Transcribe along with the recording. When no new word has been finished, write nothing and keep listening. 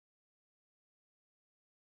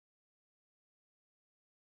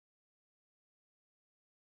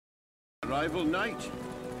rival knight.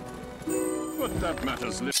 But that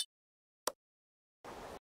matters little.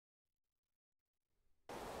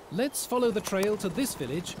 Let's follow the trail to this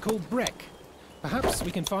village called Breck. Perhaps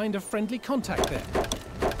we can find a friendly contact there.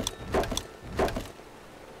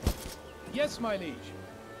 Yes, my liege.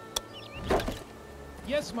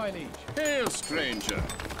 Yes, my liege. Hail, stranger.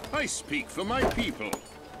 I speak for my people.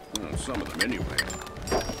 Well, some of them anyway.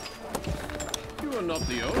 You are not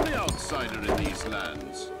the only outsider in these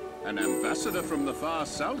lands. An ambassador from the far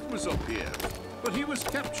south was up here, but he was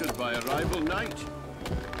captured by a rival knight.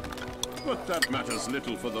 But that matters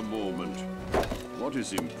little for the moment. What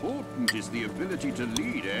is important is the ability to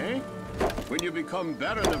lead, eh? When you become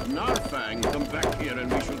Baron of Narfang, come back here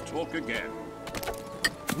and we shall talk again.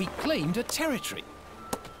 We claimed a territory.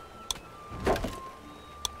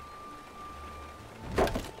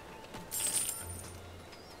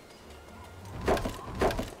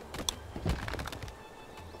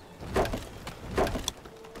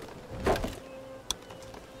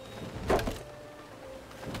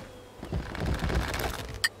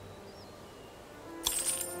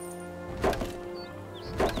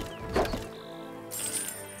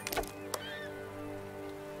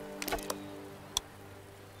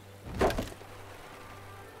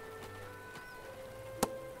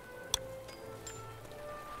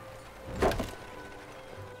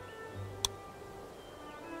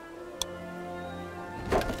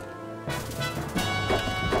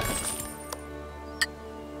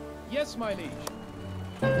 Yes, my liege.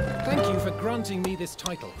 Thank you for granting me this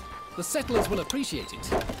title. The settlers will appreciate it.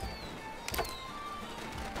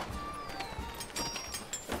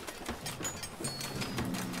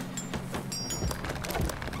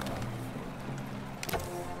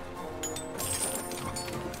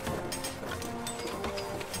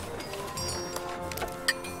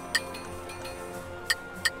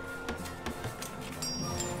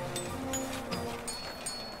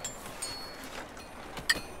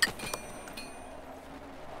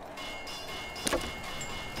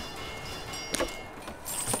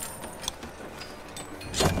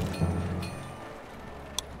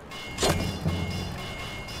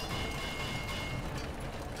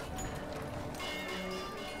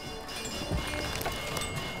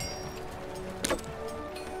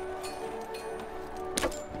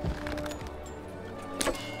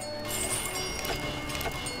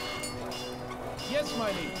 Yes,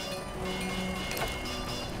 my liege.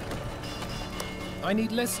 I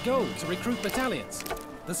need less gold to recruit battalions.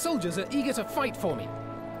 The soldiers are eager to fight for me.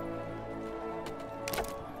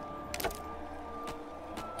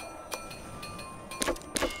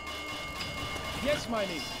 Yes, my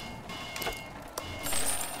liege.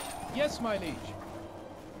 Yes, my liege.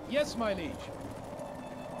 Yes, my liege.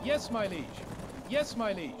 Yes, my liege. Yes,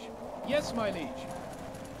 my liege. Yes, my liege.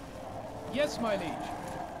 Yes, my liege.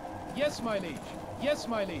 Yes, my liege. Yes,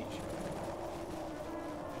 my liege.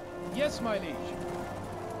 Yes, my liege.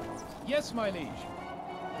 Yes, my liege.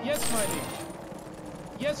 Yes, my liege.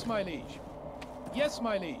 Yes, my liege. Yes,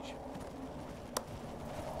 my liege.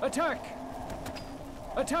 Attack!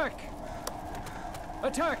 Attack!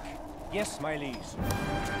 Attack! Yes, my liege.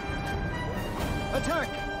 Attack!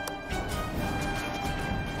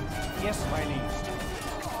 Yes, my liege.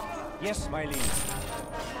 Yes, my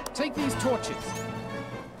liege. Take these torches.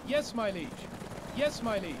 Yes, my liege. Yes,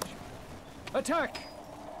 my liege. Attack!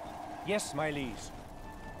 Yes, my liege.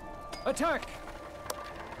 Attack!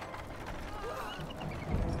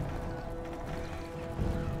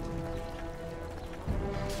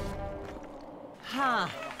 Ha!